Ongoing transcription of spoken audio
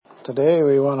Today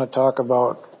we want to talk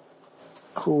about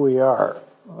who we are.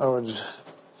 In other words,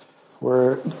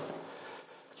 we're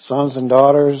sons and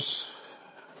daughters.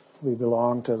 We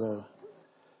belong to the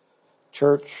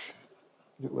church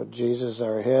with Jesus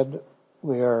our head.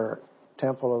 We are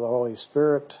temple of the Holy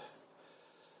Spirit.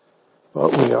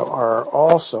 But we are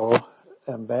also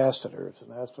ambassadors,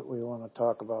 and that's what we want to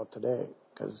talk about today.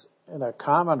 Because in a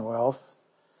commonwealth,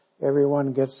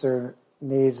 everyone gets their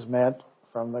needs met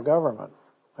from the government.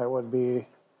 That would be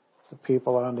the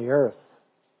people on the earth.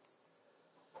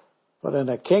 But in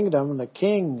a kingdom, the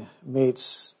king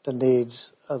meets the needs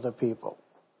of the people.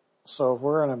 So if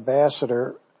we're an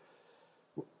ambassador,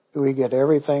 we get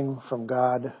everything from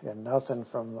God and nothing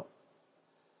from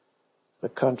the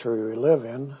country we live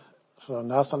in. So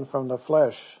nothing from the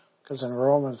flesh. Because in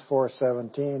Romans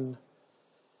 4:17,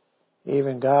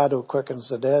 even God who quickens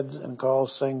the dead and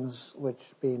calls things which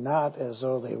be not as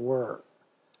though they were.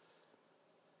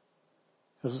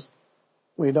 Because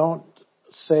we don't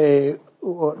say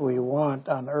what we want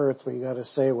on earth, we got to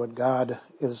say what God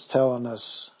is telling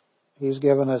us. He's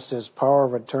given us His power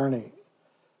of attorney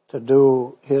to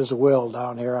do His will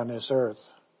down here on this earth.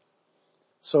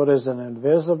 So it is an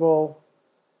invisible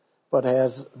but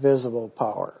has visible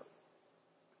power.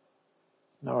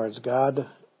 In other words, God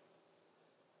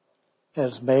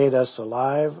has made us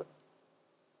alive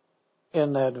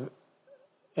in that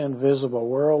invisible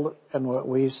world, and what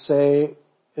we say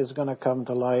is going to come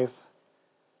to life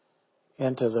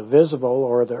into the visible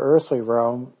or the earthly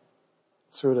realm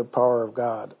through the power of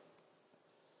God.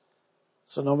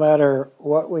 So no matter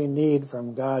what we need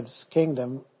from God's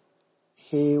kingdom,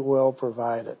 He will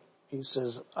provide it. He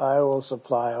says, I will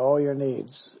supply all your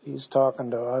needs. He's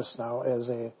talking to us now as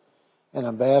an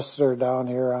ambassador down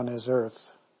here on His earth.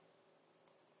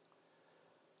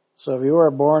 So if you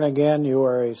are born again, you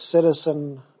are a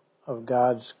citizen of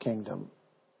God's kingdom.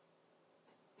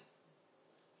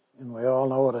 And we all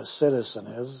know what a citizen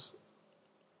is.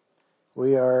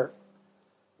 We are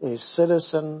a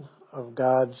citizen of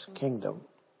God's kingdom.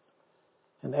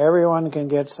 And everyone can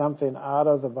get something out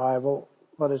of the Bible,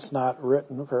 but it's not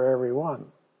written for everyone.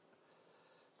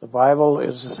 The Bible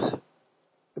is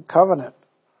a covenant.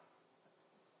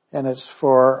 And it's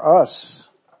for us,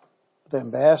 the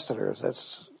ambassadors. That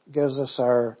gives us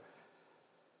our,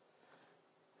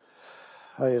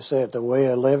 the way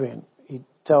of living. He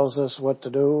tells us what to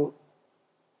do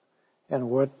and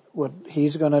what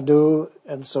He's going to do,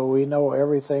 and so we know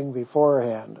everything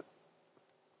beforehand.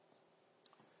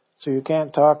 So you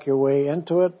can't talk your way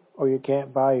into it, or you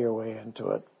can't buy your way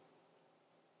into it.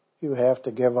 You have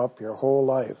to give up your whole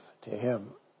life to Him.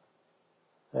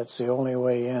 That's the only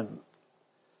way in.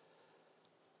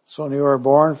 So when you are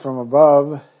born from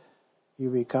above, you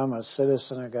become a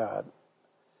citizen of God.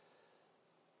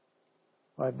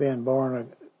 By being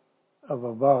born of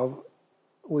above,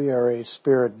 we are a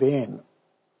spirit being.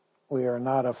 We are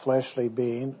not a fleshly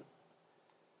being.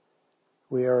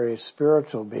 We are a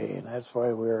spiritual being. That's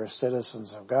why we are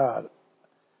citizens of God.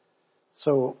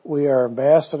 So we are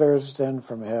ambassadors then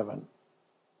from heaven.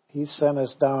 He sent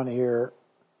us down here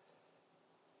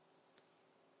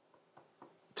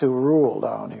to rule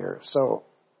down here. So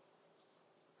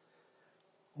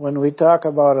when we talk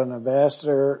about an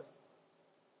ambassador,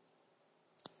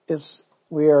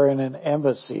 we are in an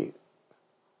embassy.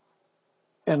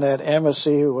 And that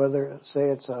embassy, whether say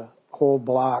it's a whole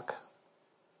block,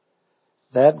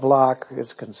 that block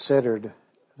is considered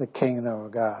the kingdom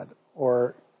of God.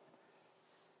 Or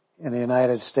in the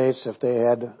United States, if they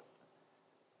had,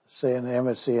 say, an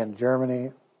embassy in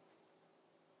Germany,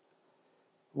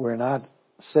 we're not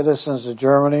citizens of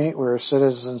Germany, we're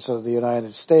citizens of the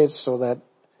United States, so that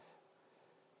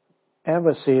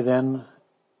embassy then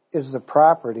is the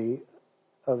property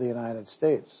of the United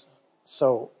States.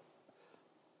 So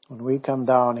when we come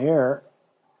down here,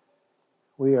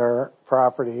 we are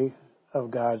property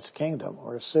of God's kingdom.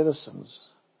 We're citizens.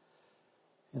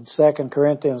 In 2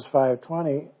 Corinthians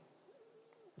 5:20,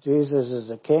 Jesus is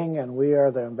the king and we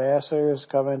are the ambassadors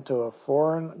coming to a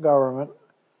foreign government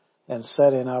and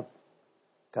setting up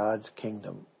God's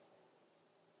kingdom.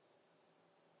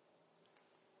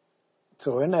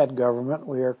 So in that government,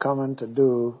 we are coming to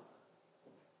do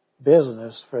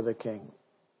business for the king.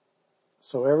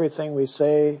 So everything we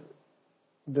say,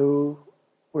 do,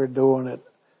 we're doing it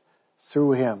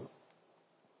through Him.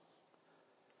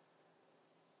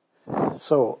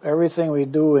 So everything we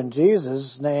do in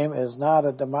Jesus' name is not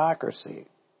a democracy.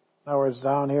 In other words,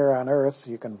 down here on earth,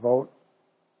 you can vote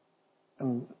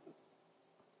and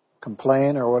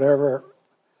complain or whatever,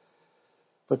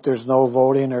 but there's no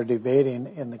voting or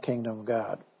debating in the kingdom of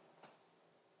God.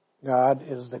 God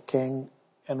is the king,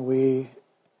 and we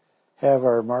have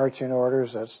our marching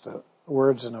orders. That's the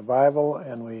words in the Bible,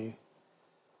 and we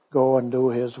go and do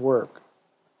His work.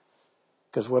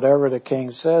 Because whatever the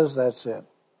king says, that's it.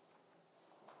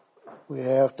 We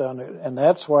have to, and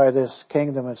that's why this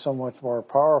kingdom is so much more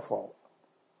powerful.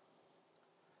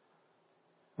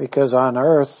 Because on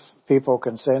earth, people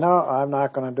can say, no, I'm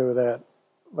not going to do that.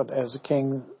 But as a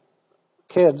king,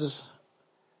 kids,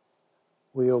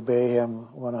 we obey him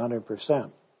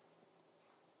 100%.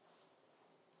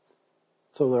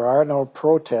 So there are no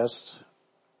protests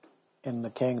in the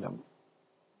kingdom.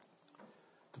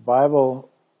 The Bible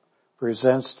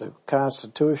presents the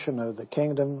constitution of the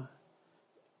kingdom,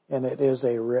 and it is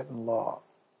a written law.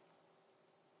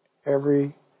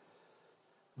 Every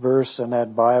verse in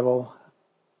that Bible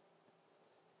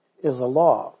is a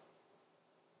law.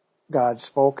 God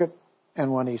spoke it,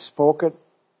 and when He spoke it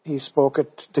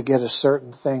to get a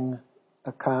certain thing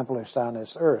accomplished on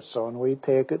this earth. So when we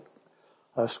take it,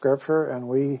 a scripture, and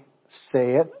we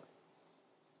say it,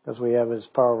 because we have His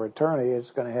power of attorney,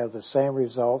 it's going to have the same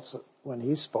results when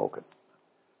He spoke it.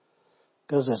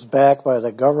 Because it's backed by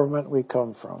the government we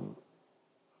come from,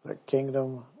 the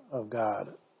kingdom of God.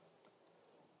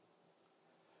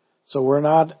 So we're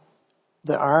not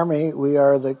the army, we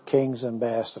are the king's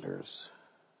ambassadors.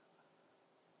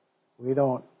 We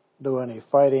don't do any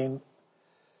fighting.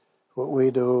 What we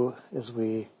do is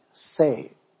we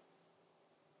say.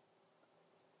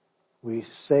 We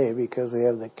say because we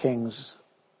have the king's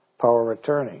power of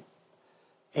attorney.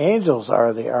 Angels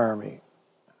are the army.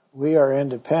 We are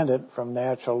independent from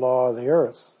natural law of the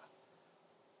earth.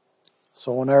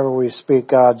 So whenever we speak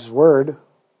God's word,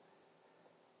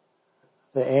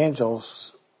 the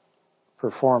angels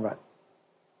perform it.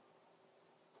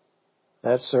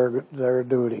 That's their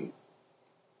duty.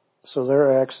 So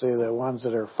they're actually the ones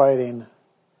that are fighting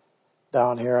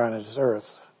down here on this earth.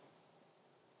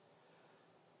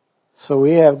 So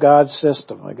we have God's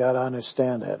system. I got to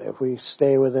understand that. If we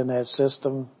stay within that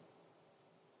system,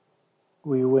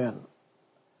 we win.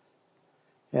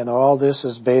 And all this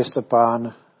is based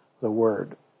upon the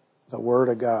Word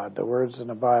of God, the words in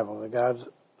the Bible, the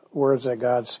words that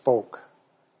God spoke.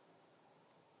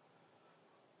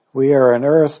 We are on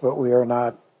earth, but we are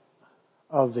not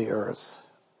of the earth.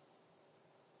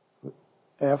 We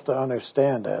have to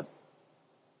understand that.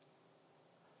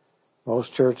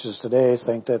 Most churches today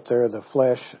think that they're the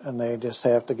flesh and they just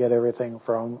have to get everything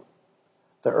from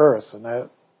the earth. And that,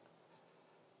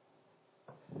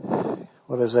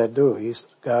 what does that do?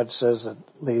 God says it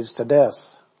leads to death.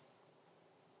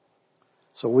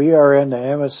 So we are in the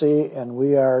embassy and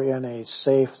we are in a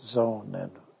safe zone.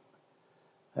 And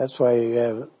that's why you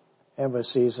have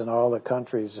embassies in all the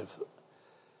countries. If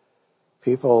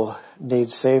people need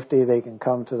safety, they can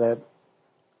come to that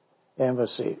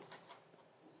embassy.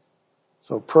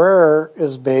 So prayer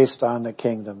is based on the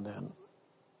kingdom then.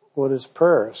 What is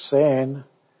prayer? Saying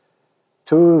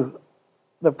to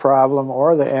the problem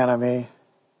or the enemy,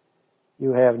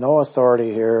 you have no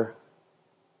authority here,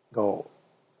 go.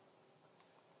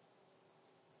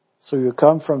 So you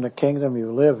come from the kingdom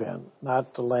you live in,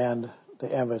 not the land the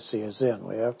embassy is in.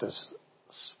 We have to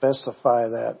specify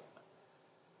that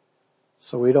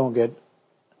so we don't get,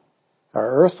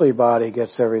 our earthly body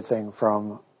gets everything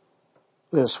from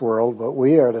this world, but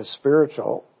we are the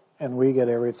spiritual and we get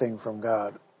everything from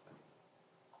God.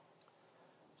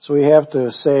 So we have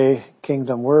to say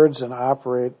kingdom words and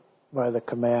operate by the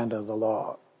command of the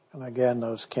law. And again,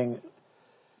 those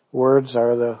words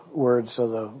are the words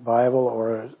of the Bible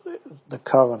or the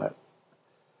covenant.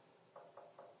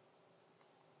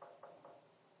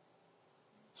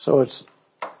 So it's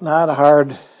not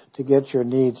hard to get your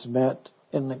needs met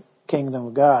in the kingdom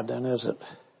of God, then, is it?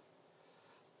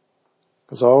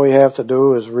 Because all we have to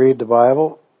do is read the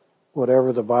Bible,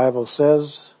 whatever the Bible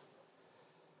says,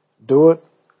 do it,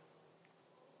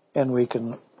 and we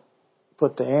can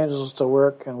put the angels to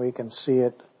work and we can see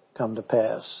it come to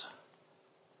pass.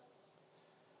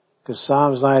 Because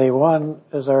Psalms 91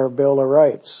 is our Bill of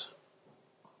Rights.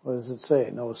 What does it say?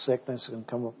 No sickness can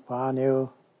come upon you.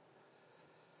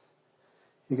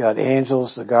 You got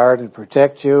angels to guard and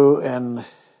protect you, and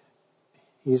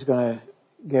He's going to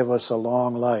give us a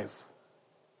long life.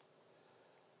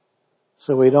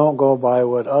 So we don't go by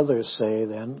what others say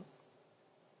then.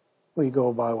 We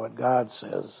go by what God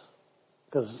says.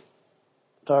 Because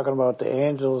talking about the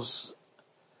angels,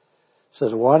 it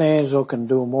says one angel can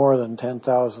do more than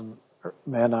 10,000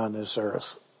 men on this earth.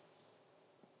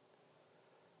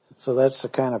 So that's the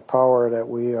kind of power that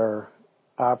we are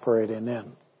operating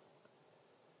in.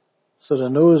 So the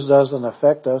news doesn't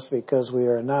affect us because we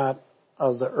are not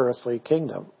of the earthly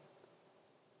kingdom.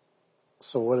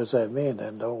 So what does that mean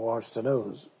then? Don't watch the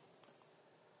news.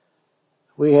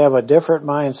 We have a different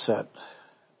mindset.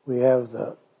 We have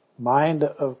the mind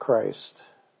of Christ.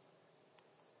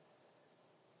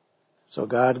 So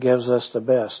God gives us the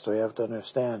best. We have to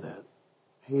understand that.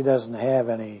 He doesn't have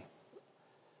any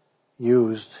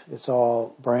used. It's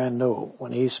all brand new.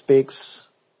 When He speaks,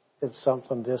 it's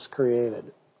something just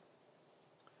created.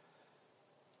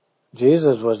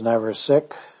 Jesus was never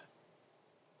sick.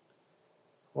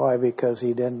 Why? Because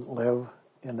He didn't live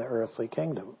in the earthly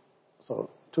kingdom. So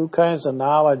two kinds of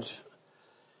knowledge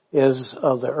is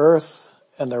of the earth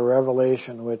and the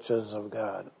revelation which is of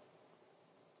God.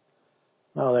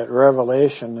 Now that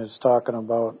revelation is talking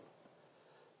about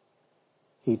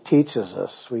He teaches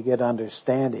us. We get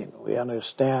understanding. We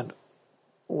understand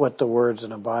what the words in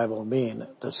the Bible mean,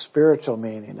 the spiritual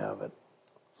meaning of it.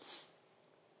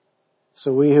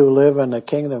 So we who live in the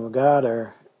kingdom of God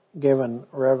are given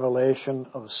revelation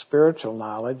of spiritual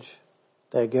knowledge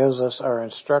that gives us our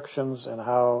instructions in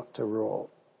how to rule.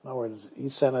 In other words, He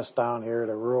sent us down here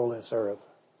to rule this earth.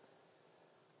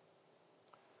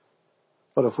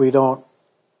 But if we don't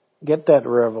get that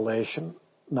revelation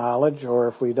knowledge, or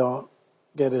if we don't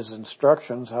get His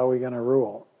instructions, how are we going to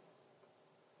rule?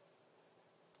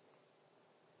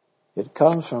 It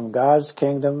comes from God's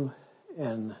kingdom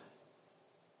and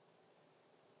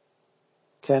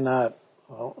cannot,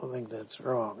 well, I think that's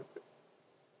wrong.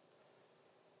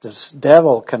 This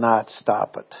devil cannot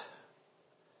stop it.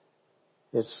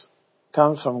 It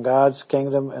comes from God's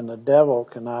kingdom, and the devil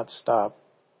cannot stop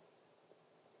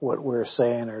what we're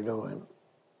saying or doing.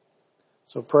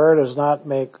 So prayer does not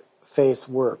make faith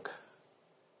work.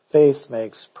 Faith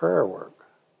makes prayer work.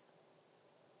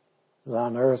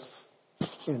 On earth,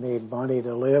 you need money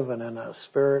to live, and in the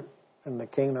spirit, in the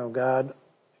kingdom of God,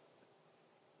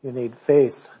 you need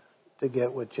faith to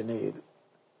get what you need.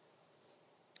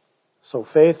 So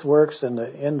faith works in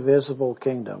the invisible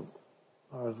kingdom.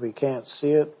 Or we can't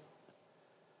see it,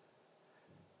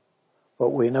 but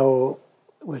we know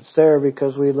it's there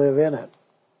because we live in it.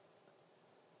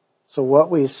 So what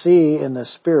we see in the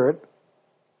Spirit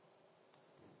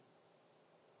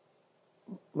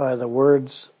by the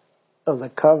words of the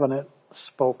covenant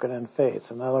spoken in faith.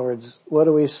 In other words, what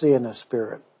do we see in the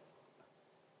Spirit?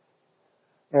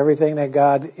 Everything that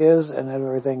God is and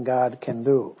everything God can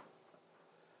do.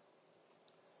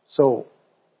 So,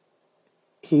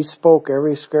 He spoke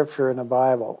every scripture in the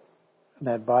Bible. And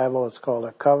that Bible is called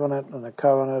a covenant, and the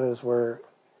covenant is where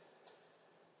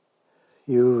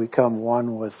you become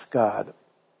one with God.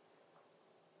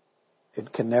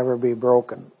 It can never be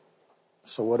broken.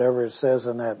 So whatever it says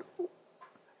in that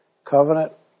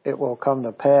covenant, it will come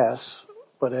to pass,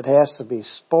 but it has to be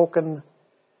spoken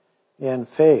in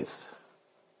faith.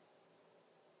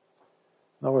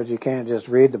 In other words, you can't just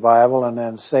read the Bible and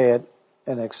then say it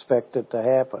and expect it to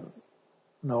happen.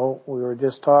 No, we were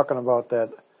just talking about that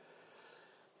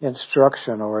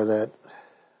instruction or that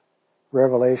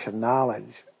revelation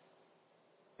knowledge.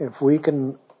 If we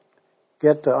can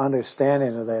get the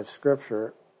understanding of that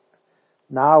scripture,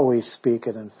 now we speak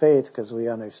it in faith because we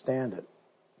understand it.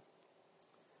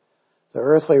 The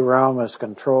earthly realm is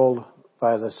controlled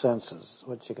by the senses,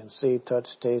 which you can see, touch,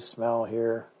 taste, smell,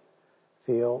 hear,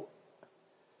 feel.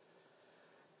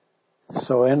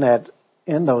 So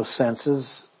in those senses,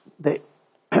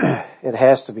 it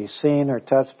has to be seen or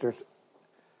touched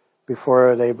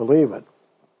before they believe it.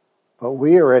 But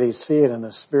we already see it in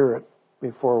the Spirit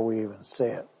before we even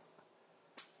say it.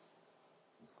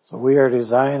 So we are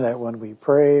designed that when we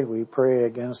pray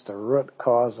against the root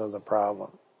cause of the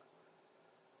problem.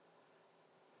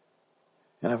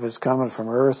 And if it's coming from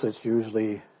earth, it's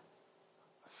usually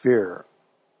fear.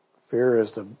 Fear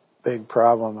is the big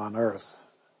problem on earth.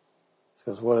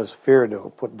 Because what does fear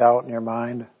do? Put doubt in your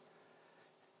mind?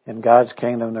 In God's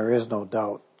kingdom, there is no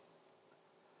doubt.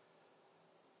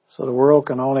 So the world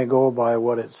can only go by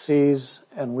what it sees,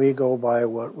 and we go by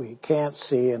what we can't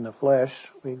see in the flesh.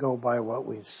 We go by what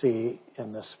we see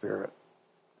in the Spirit.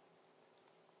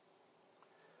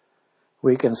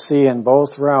 We can see in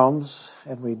both realms,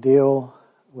 and we deal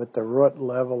with the root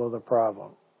level of the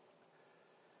problem.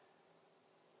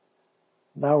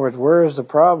 In other words, where is the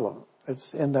problem?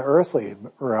 It's in the earthly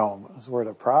realm is where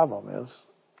the problem is.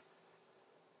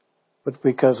 But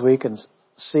because we can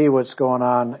see what's going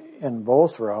on in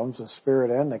both realms, the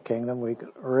Spirit and the kingdom, we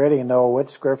already know which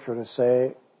scripture to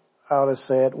say, how to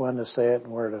say it, when to say it,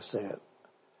 and where to say it.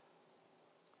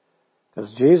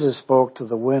 Because Jesus spoke to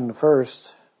the wind first,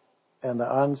 and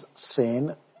the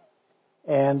unseen,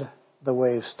 and the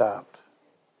wave stopped.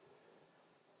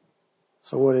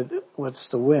 So what's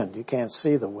the wind? You can't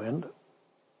see the wind,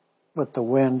 but the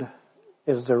wind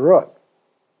is the root.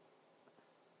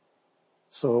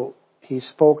 So he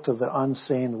spoke to the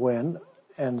unseen wind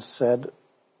and said,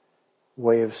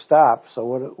 "Wave stop." So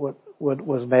what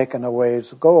was making the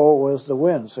waves go was the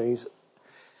wind. So he's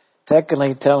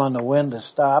technically telling the wind to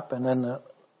stop, and then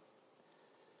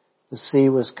the sea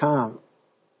was calm.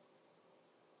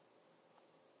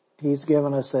 He's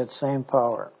given us that same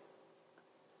power.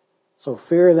 So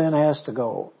fear then has to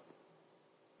go.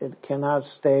 It cannot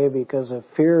stay, because if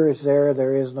fear is there,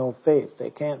 there is no faith. They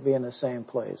can't be in the same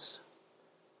place.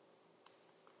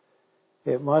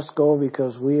 It must go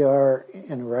because we are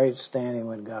in right standing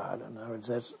with God. In other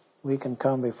words, we can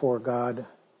come before God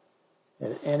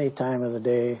at any time of the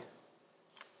day,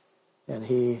 and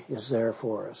He is there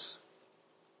for us.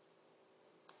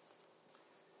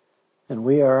 And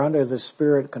we are under the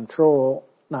Spirit control,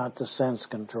 not the sense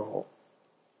control.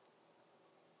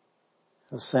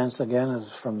 The sense, again,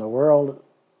 is from the world.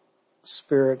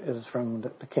 Spirit is from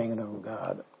the kingdom of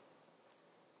God.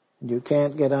 You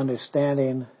can't get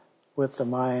understanding with the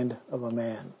mind of a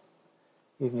man.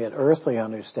 You can get earthly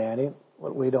understanding,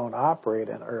 but we don't operate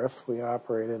in earth. We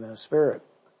operate in the Spirit.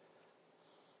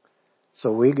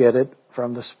 So we get it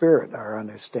from the Spirit, our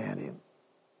understanding.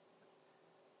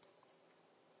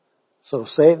 So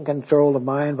Satan controlled the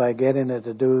mind by getting it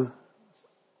to do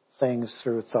things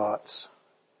through thoughts.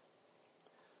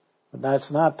 But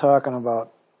that's not talking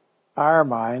about our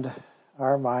mind.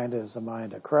 Our mind is the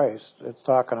mind of Christ. It's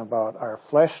talking about our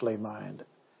fleshly mind.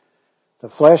 The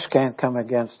flesh can't come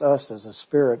against us as a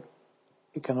spirit.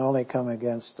 It can only come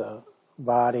against the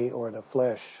body or the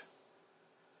flesh.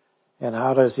 And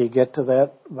how does he get to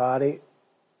that body?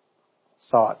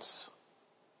 Thoughts.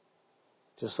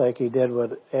 Just like he did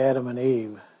with Adam and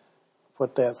Eve.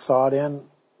 Put that thought in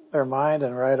their mind,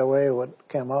 and right away what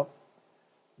came up?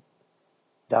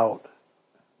 Doubt.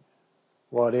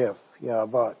 What if? Yeah,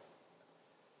 but.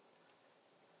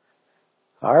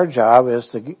 Our job is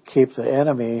to keep the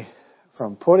enemy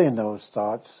from putting those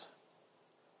thoughts,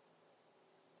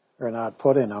 or not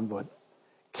putting them, but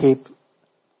keep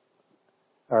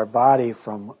our body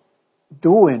from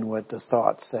doing what the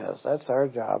thought says. That's our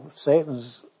job.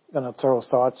 Satan's going to throw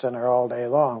thoughts in there all day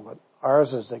long, but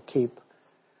ours is to keep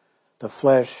the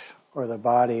flesh or the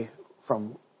body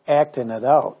from acting it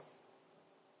out.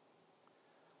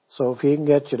 So if he can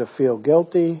get you to feel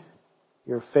guilty,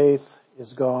 your faith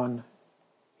is gone,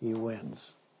 he wins.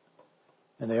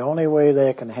 And the only way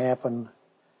that can happen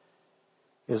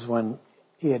is when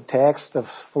he attacks the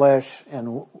flesh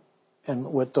and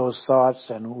with those thoughts,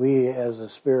 and we as a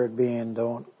spirit being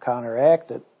don't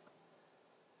counteract it,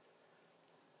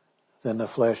 then the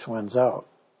flesh wins out.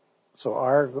 So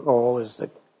our goal is to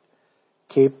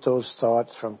keep those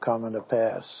thoughts from coming to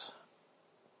pass.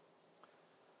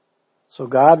 So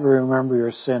God will remember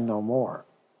your sin no more.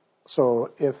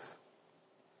 So if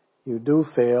you do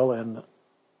fail and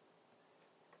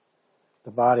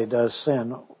the body does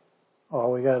sin,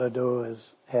 all we got to do is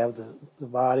have the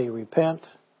body repent,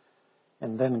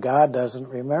 and then God doesn't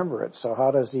remember it. So how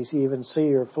does he even see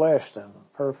your flesh then?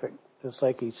 Perfect. Just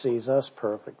like he sees us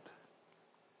perfect.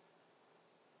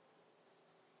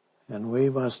 And we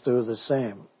must do the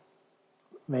same.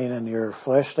 Meaning your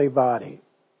fleshly body.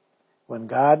 When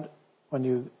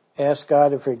you ask God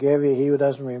to forgive you, he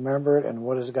doesn't remember it. And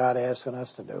what is God asking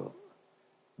us to do?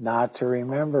 Not to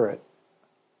remember it.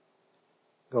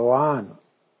 Go on.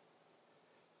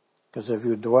 Because if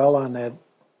you dwell on that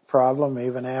problem,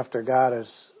 even after God has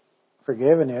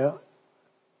forgiven you,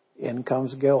 in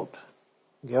comes guilt.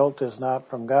 Guilt is not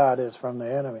from God, it's from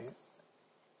the enemy.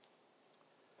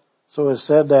 So it's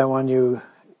said that when you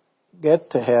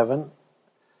get to heaven,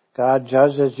 God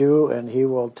judges you and he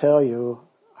will tell you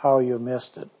how you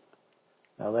missed it.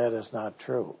 Now that is not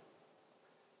true.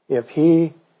 If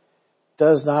he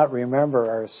does not remember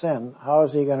our sin, how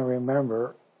is he going to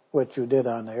remember what you did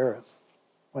on the earth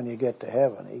when you get to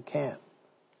heaven? He can't.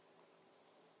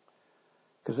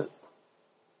 Because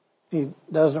he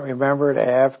doesn't remember it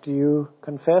after you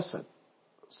confess it.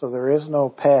 So there is no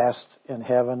past in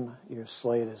heaven. Your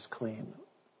slate is clean.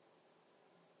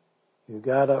 You've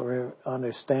got to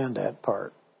understand that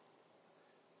part.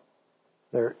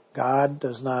 God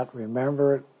does not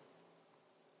remember it.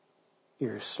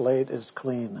 Your slate is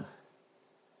clean.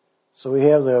 So we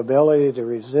have the ability to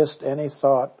resist any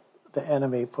thought the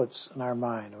enemy puts in our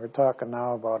mind. We're talking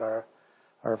now about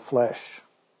our flesh.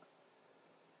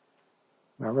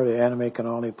 Remember, the enemy can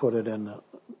only put it in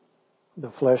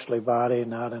the fleshly body,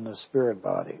 not in the spirit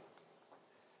body.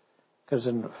 Because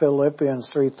in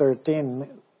Philippians 3:13 it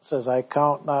says, I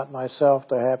count not myself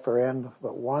to apprehend,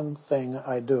 but one thing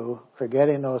I do,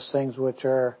 forgetting those things which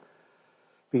are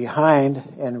behind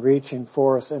and reaching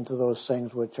forth into those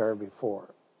things which are before.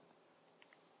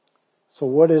 So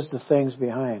what is the things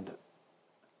behind?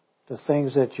 The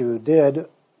things that you did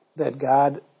that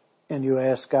God, and you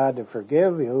ask God to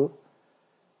forgive you.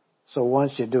 So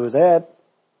once you do that,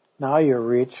 now you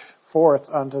reach forth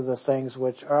unto the things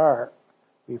which are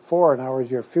before. In other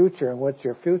words, your future. And what's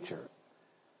your future?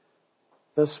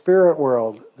 The spirit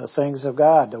world, the things of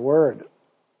God, the Word.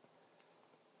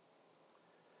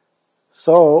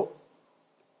 So,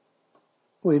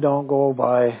 we don't go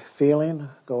by feeling,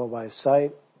 go by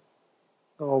sight,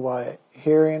 go by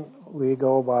hearing. We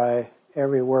go by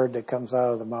every word that comes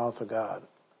out of the mouth of God.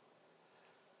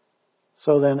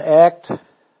 So then act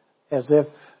as if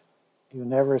you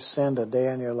never sinned a day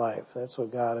in your life. That's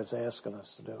what God is asking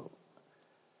us to do.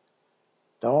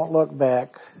 Don't look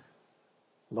back,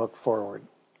 look forward.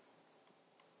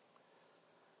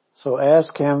 So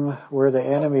ask Him where the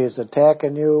enemy is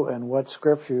attacking you and what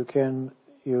scripture you can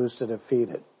use to defeat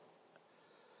it.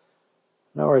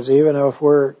 In other words, even if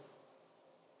we're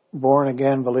born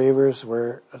again believers,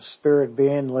 we're a spirit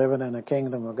being living in the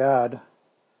kingdom of God,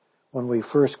 when we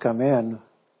first come in,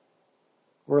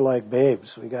 we're like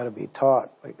babes. We got to be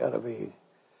taught. We got to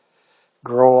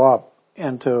grow up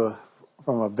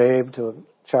from a babe to a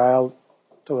child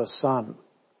to a son.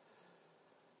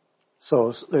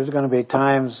 So there's going to be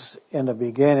times in the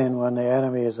beginning when the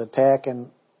enemy is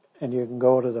attacking, and you can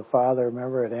go to the Father,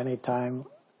 remember, at any time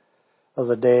of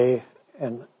the day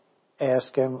and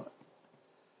ask Him,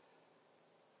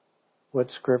 what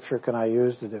scripture can I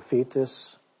use to defeat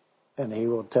this? And He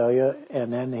will tell you,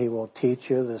 and then He will teach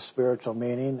you the spiritual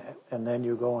meaning, and then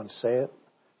you go and say it.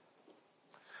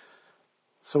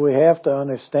 So we have to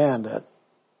understand that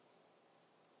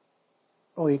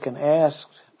we can ask,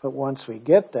 but once we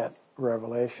get that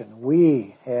revelation,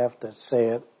 we have to say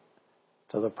it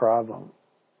to the problem.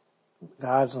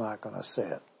 God's not going to say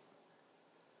it.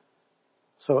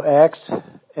 So act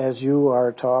as you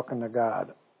are talking to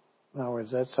God. In other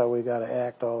words, that's how we got to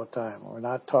act all the time. We're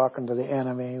not talking to the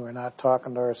enemy. We're not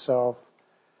talking to ourselves.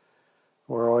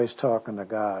 We're always talking to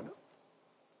God.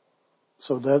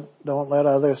 So don't let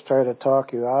others try to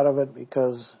talk you out of it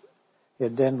because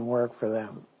it didn't work for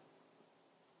them.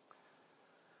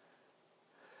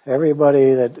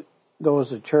 Everybody that goes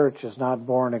to church is not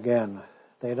born again.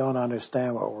 They don't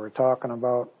understand what we're talking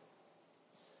about.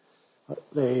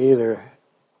 They either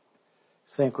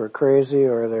think we're crazy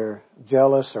or they're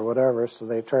jealous or whatever, so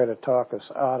they try to talk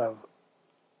us out of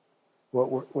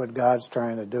what God's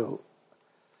trying to do.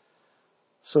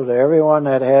 So to everyone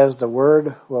that has the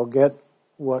Word will get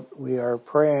what we are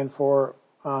praying for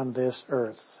on this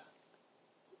earth.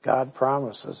 God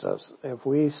promises us, if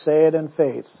we say it in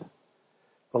faith,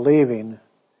 believing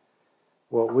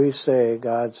what we say,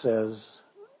 God says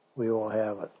we will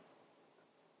have it.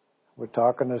 We're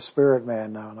talking to spirit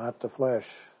man now, not the flesh.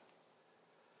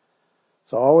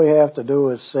 So all we have to do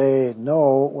is say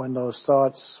no when those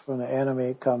thoughts from the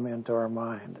enemy come into our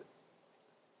mind.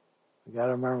 You got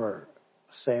to remember,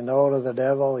 say no to the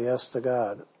devil, yes to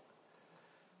God.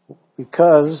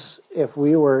 Because if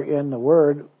we were in the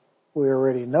Word, we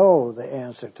already know the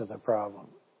answer to the problem.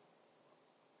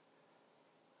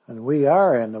 And we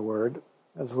are in the Word,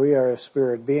 as we are a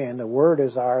spirit being. The Word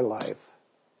is our life.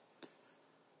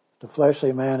 The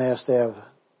fleshly man has to have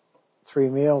 3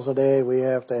 meals a day. We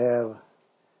have to have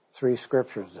 3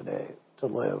 scriptures a day to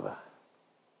live.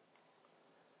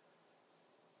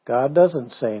 God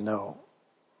doesn't say no.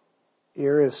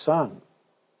 You're His son.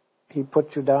 He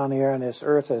put you down here on this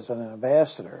earth as an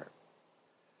ambassador.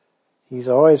 He's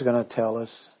always going to tell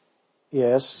us,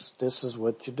 yes, this is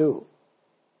what you do.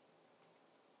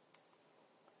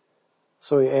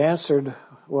 So He answered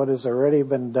what has already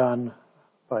been done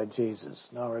by Jesus.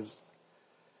 In other words,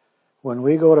 when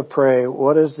we go to pray,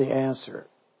 what is the answer?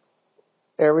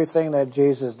 Everything that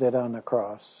Jesus did on the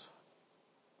cross.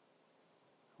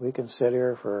 We can sit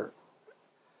here for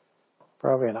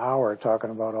probably an hour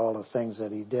talking about all the things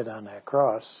that He did on that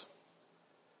cross.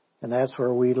 And that's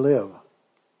where we live.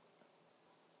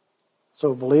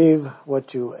 So believe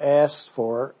what you asked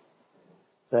for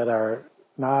that are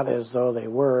not as though they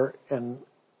were, and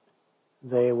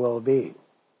they will be.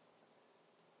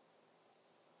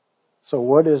 So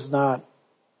what is not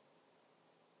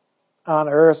on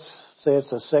earth, say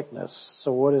it's a sickness,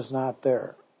 so what is not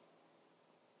there?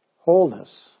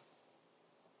 Wholeness,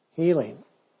 healing.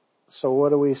 So what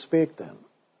do we speak then?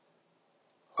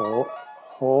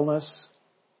 Wholeness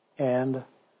and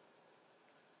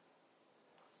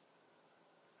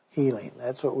healing.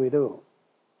 That's what we do.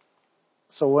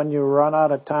 So when you run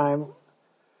out of time,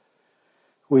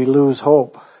 we lose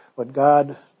hope. But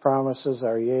God promises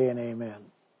are yea and amen.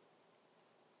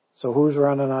 So who's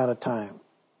running out of time?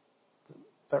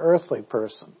 The earthly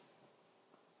person.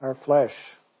 our flesh.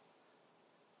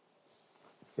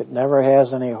 It never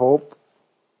has any hope.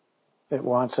 It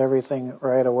wants everything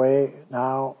right away.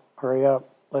 Now, hurry up,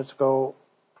 let's go.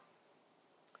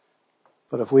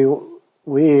 But if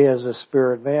we as a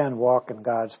spirit man walk in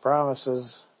God's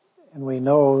promises, and we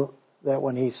know that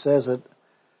when He says it,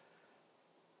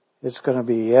 it's going to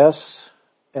be yes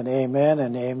and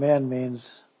amen means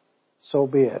so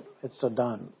be it. It's a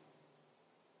done.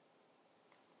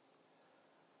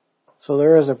 So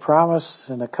there is a promise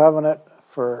and a covenant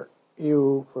for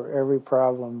you for every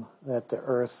problem that the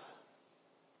earth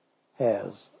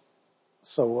has.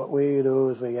 So what we do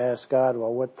is we ask God,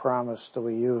 well, what promise do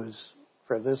we use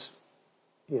for this?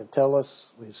 You tell us,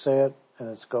 we say it, and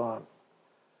it's gone.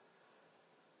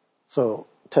 So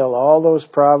tell all those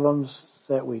problems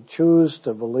that we choose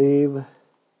to believe,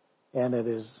 and it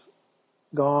is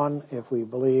gone if we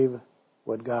believe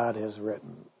what God has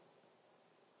written.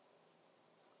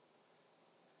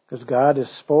 Because God has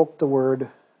spoke the word,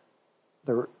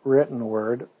 the written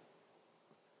word,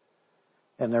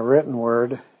 and the written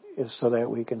word is so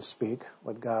that we can speak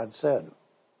what God said.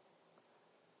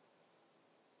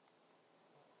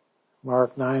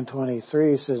 Mark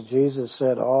 9:23 says, Jesus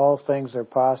said, all things are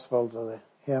possible to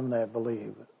him that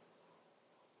believe.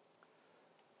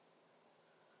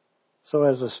 So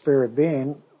as a spirit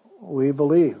being, we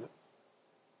believe.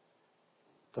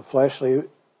 The fleshly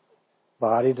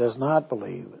body does not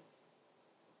believe.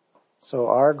 So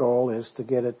our goal is to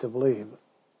get it to believe.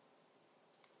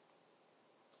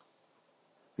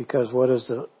 Because what is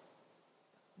the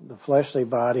fleshly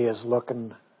body is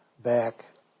looking back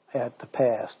at the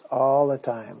past all the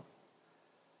time.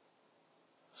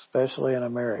 Especially in a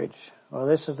marriage. Well,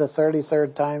 this is the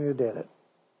 33rd time you did it.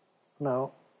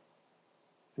 No.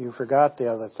 You forgot the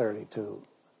other 32.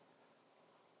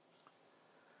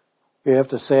 You have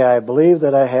to say, I believe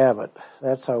that I have it.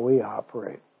 That's how we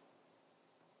operate.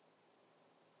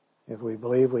 If we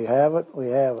believe we have it, we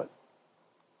have it.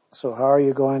 So how are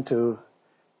you going to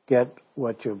get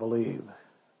what you believe?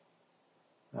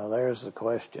 Now there's the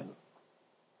question.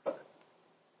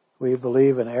 We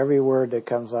believe in every word that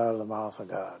comes out of the mouth of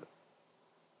God.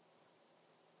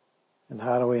 And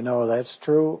how do we know that's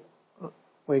true?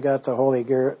 We got the Holy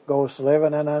Ghost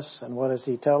living in us, and what does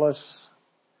He tell us?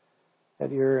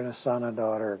 That you're a son and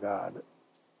daughter of God.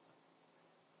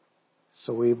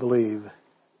 So we believe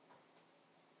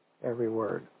every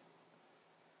word.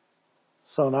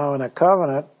 So now in a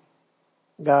covenant,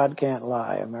 God can't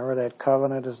lie. Remember that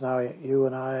covenant is now you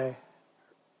and I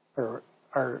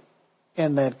are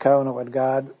in that covenant with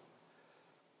God.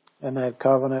 In that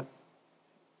covenant,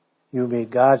 you meet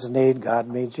God's need, God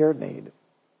meets your need.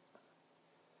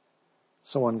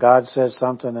 So when God says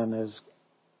something in His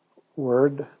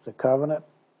Word, the covenant,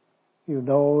 you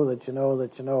know that you know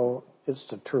that you know it's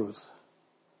the truth.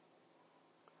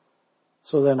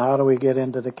 So then how do we get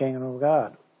into the kingdom of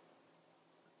God?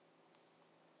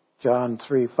 John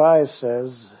 3:5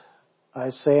 says,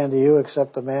 I say unto you,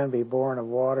 except a man be born of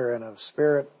water and of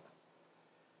spirit,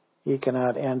 he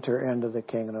cannot enter into the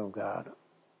kingdom of God.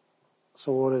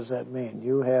 So what does that mean?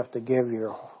 You have to give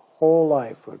your whole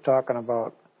life. We're talking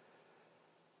about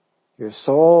your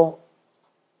soul,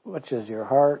 which is your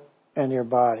heart, and your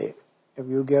body. If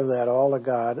you give that all to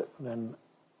God, then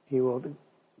He will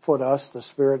put us, the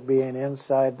spirit being,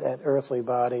 inside that earthly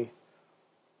body.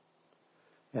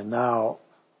 And now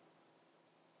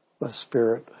the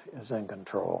spirit is in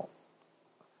control.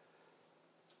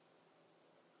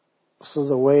 So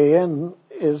the way in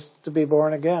is to be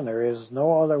born again. There is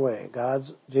no other way.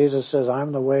 Jesus says,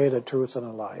 I'm the way, the truth, and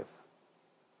the life.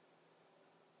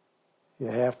 You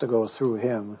have to go through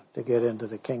Him to get into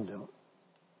the kingdom.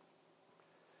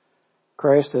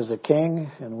 Christ is a king,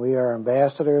 and we are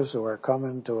ambassadors who are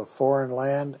coming to a foreign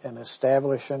land and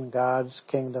establishing God's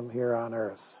kingdom here on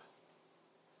earth.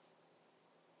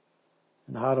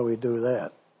 And how do we do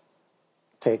that?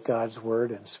 Take God's word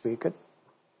and speak it.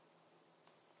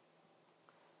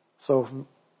 So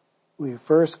we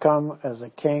first come as a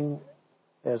king,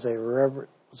 as a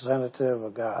representative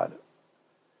of God.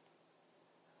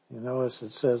 You notice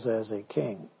it says as a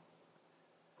king.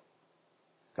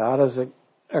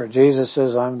 Jesus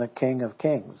says, I'm the King of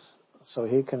Kings. So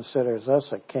He considers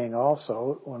us a king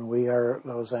also when we are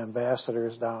those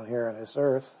ambassadors down here on this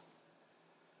earth.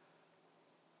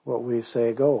 What we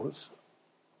say goes.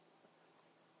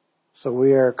 So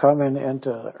we are coming into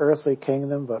the earthly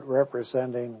kingdom, but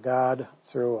representing God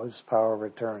through His power of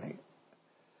attorney.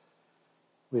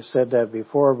 We said that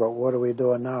before, but what are we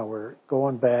doing now? We're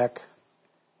going back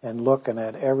and looking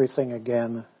at everything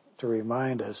again to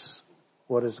remind us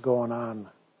what is going on.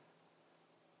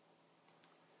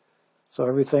 So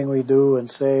everything we do and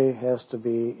say has to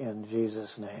be in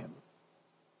Jesus' name.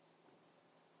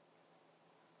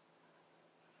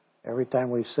 Every time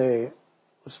we say,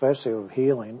 especially with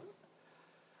healing,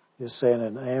 you say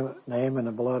in the name and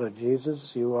the blood of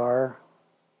Jesus, you are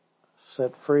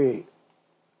set free.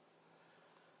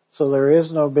 So there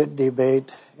is no bit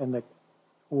debate in the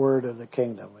word of the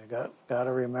kingdom. We got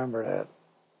to remember that.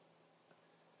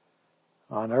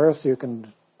 On earth you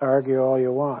can argue all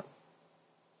you want,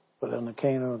 but in the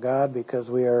kingdom of God, because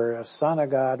we are a son of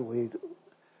God, we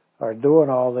are doing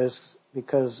all this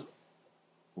because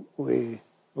we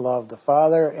love the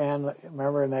Father. And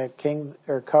remember, in that king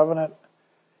or covenant,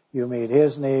 you meet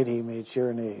His need, He meets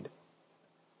your need.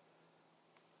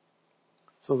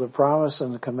 So the promise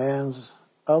and the commands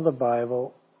of the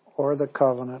Bible or the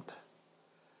covenant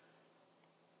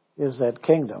is that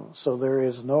kingdom. So there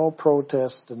is no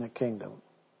protest in the kingdom.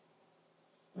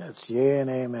 It's yea and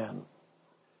amen.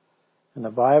 And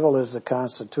the Bible is the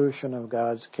constitution of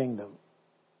God's kingdom.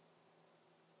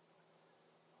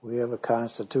 We have a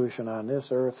constitution on this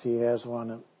earth. He has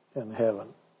one in heaven.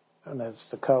 And that's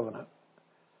the covenant.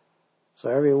 So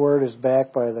every word is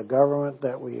backed by the government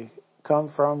that we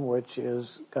come from, which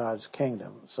is God's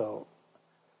kingdom. So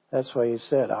that's why He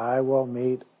said, I will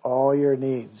meet all your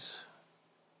needs.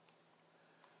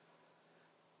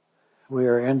 We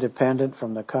are independent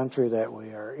from the country that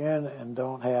we are in and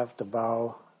don't have to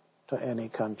bow to any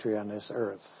country on this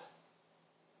earth.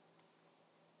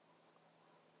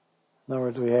 In other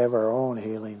words, we have our own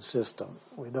healing system.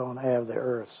 We don't have the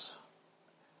earth's.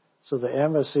 So the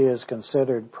embassy is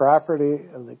considered property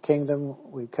of the kingdom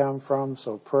we come from,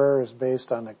 so prayer is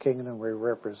based on the kingdom we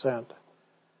represent,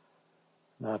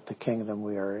 not the kingdom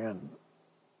we are in.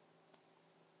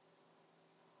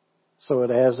 So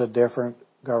it has a different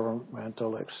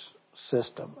governmental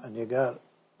system, and you got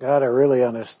to really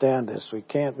understand this. We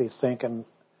can't be thinking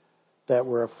that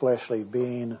we're a fleshly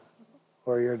being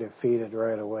or you're defeated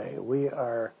right away. We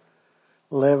are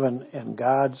living in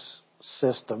God's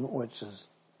system, which is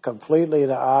completely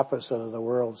the opposite of the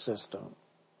world system.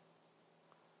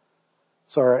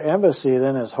 So our embassy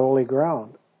then is holy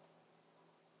ground.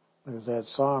 There's that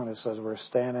song that says we're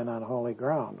standing on holy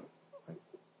ground.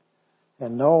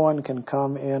 And no one can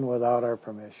come in without our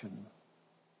permission.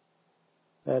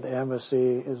 That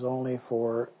embassy is only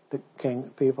for the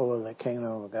people of the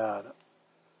kingdom of God.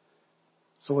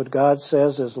 So what God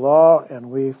says is law,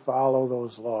 and we follow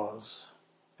those laws,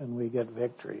 and we get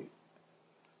victory.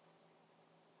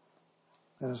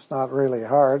 And it's not really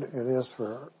hard. It is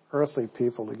for earthly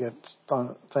people to get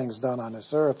things done on this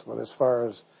earth, but as far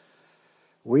as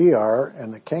we are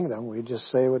in the kingdom, we just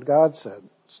say what God said.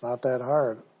 It's not that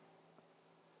hard.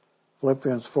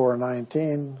 Philippians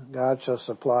 4:19, God shall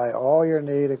supply all your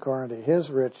need according to His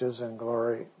riches and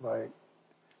glory by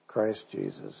Christ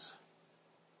Jesus.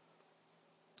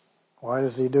 Why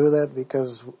does He do that?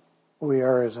 Because we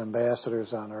are His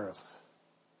ambassadors on earth.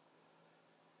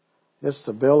 It's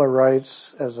the Bill of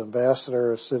Rights as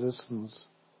ambassador or citizens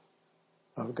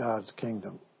of God's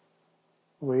kingdom.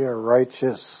 We are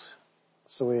righteous,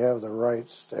 so we have the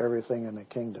rights to everything in the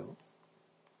kingdom.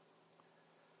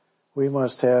 We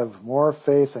must have more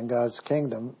faith in God's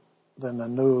kingdom than the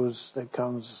news that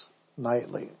comes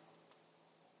nightly.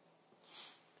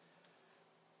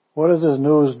 What does this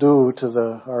news do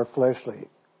to our fleshly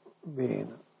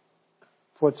being?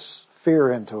 Puts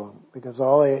fear into them, because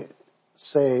all they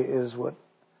say is what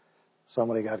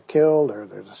somebody got killed, or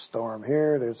there's a storm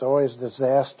here. There's always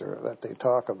disaster that they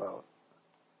talk about.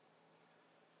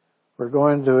 We're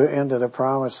going into the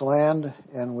promised land,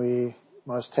 and we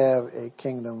must have a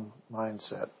kingdom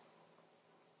mindset.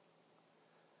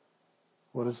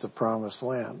 What is the promised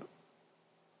land?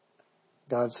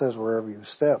 God says wherever you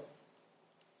step.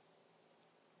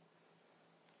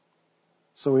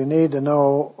 So we need to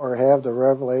know or have the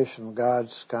revelation of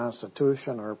God's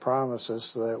constitution or promises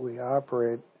so that we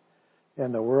operate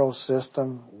in the world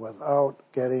system without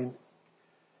getting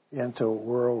into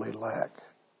worldly lack.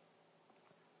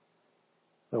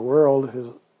 The world is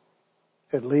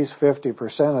at least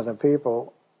 50% of the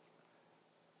people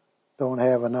don't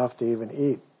have enough to even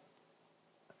eat.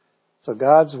 So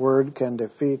God's word can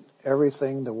defeat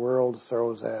everything the world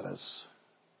throws at us.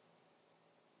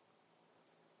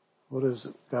 What does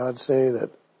God say?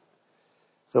 That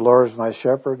the Lord is my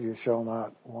shepherd, you shall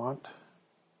not want.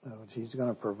 He's going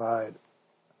to provide.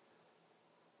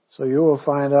 So you will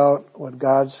find out what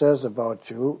God says about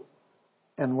you,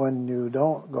 and when you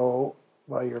don't go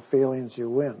by your feelings, you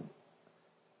win.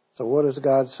 So what does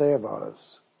God say about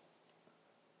us?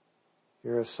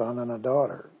 You're a son and a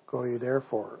daughter. Go ye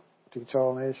therefore, teach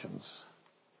all nations.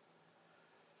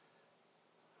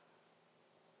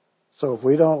 So if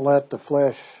we don't let the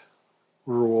flesh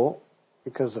rule,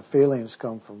 because the feelings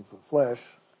come from the flesh,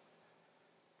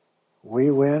 we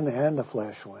win and the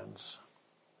flesh wins.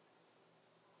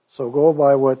 So go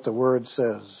by what the Word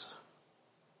says.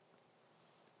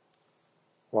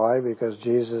 Why? Because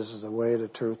Jesus is the way, the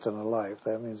truth, and the life.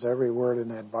 That means every word in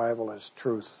that Bible is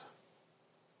truth.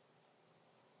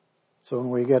 So when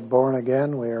we get born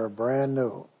again, we are brand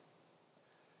new.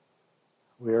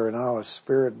 We are now a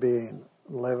spirit being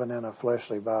living in a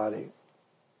fleshly body.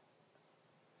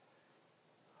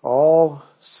 All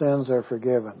sins are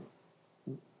forgiven.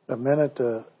 The minute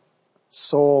the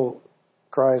soul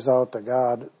cries out to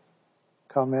God,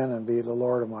 come in and be the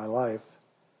Lord of my life,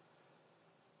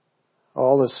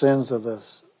 all the sins of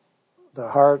the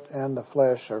heart and the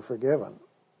flesh are forgiven.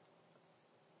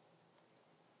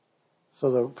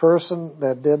 So the person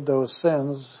that did those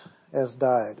sins has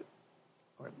died.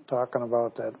 We're talking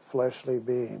about that fleshly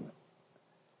being.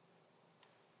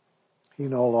 He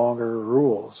no longer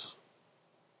rules.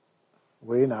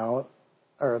 We now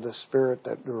are the spirit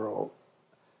that rule.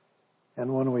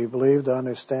 And when we believe the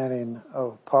understanding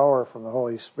of power from the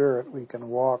Holy Spirit, we can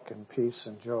walk in peace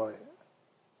and joy.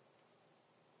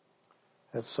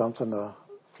 It's something the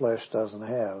flesh doesn't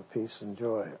have, peace and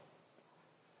joy.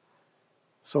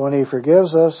 So when He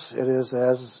forgives us, it is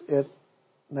as it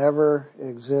never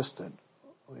existed.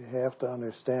 We have to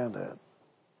understand that.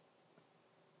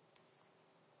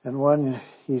 And when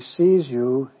He sees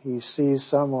you, He sees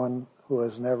someone who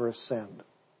has never sinned.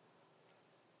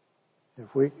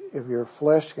 If your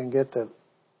flesh can get that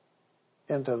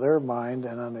into their mind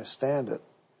and understand it,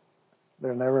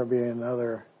 there'll never be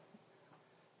another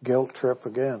guilt trip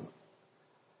again.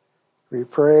 We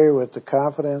pray with the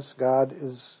confidence God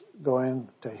is going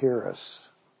to hear us.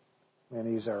 And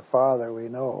He's our Father, we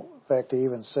know. In fact, He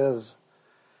even says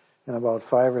in about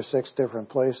 5 or 6 different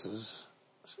places,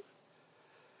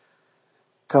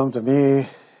 come to me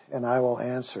and I will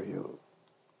answer you.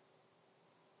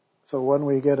 So when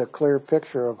we get a clear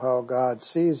picture of how God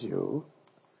sees you,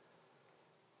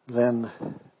 then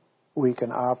we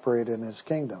can operate in His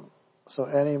kingdom. So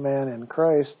any man in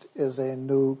Christ is a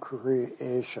new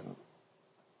creation.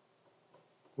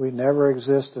 We never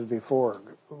existed before.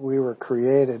 We were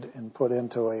created and put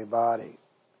into a body.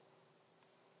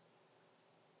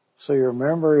 So your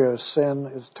memory of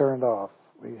sin is turned off.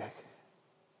 We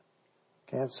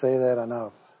can't say that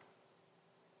enough.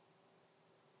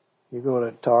 You go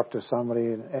to talk to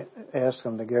somebody and ask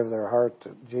them to give their heart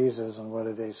to Jesus, and what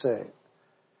do they say?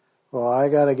 Well, I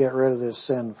got to get rid of this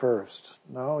sin first.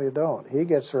 No, you don't. He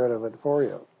gets rid of it for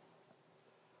you.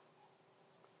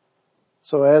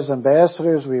 So as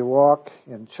ambassadors, we walk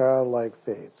in childlike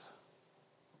faith.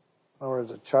 In other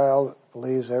words, a child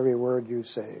believes every word you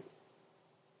say.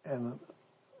 And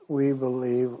we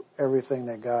believe everything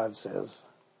that God says.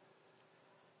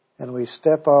 And we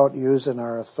step out using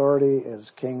our authority as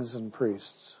kings and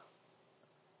priests.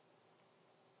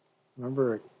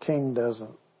 Remember, a king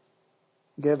doesn't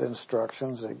get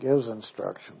instructions, it gives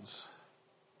instructions.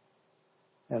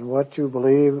 And what you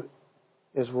believe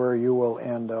is where you will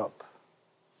end up.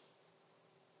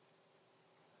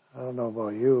 I don't know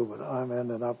about you, but I'm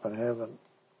ending up in heaven.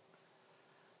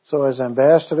 So as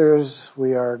ambassadors,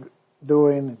 we are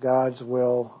doing God's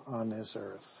will on this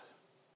earth.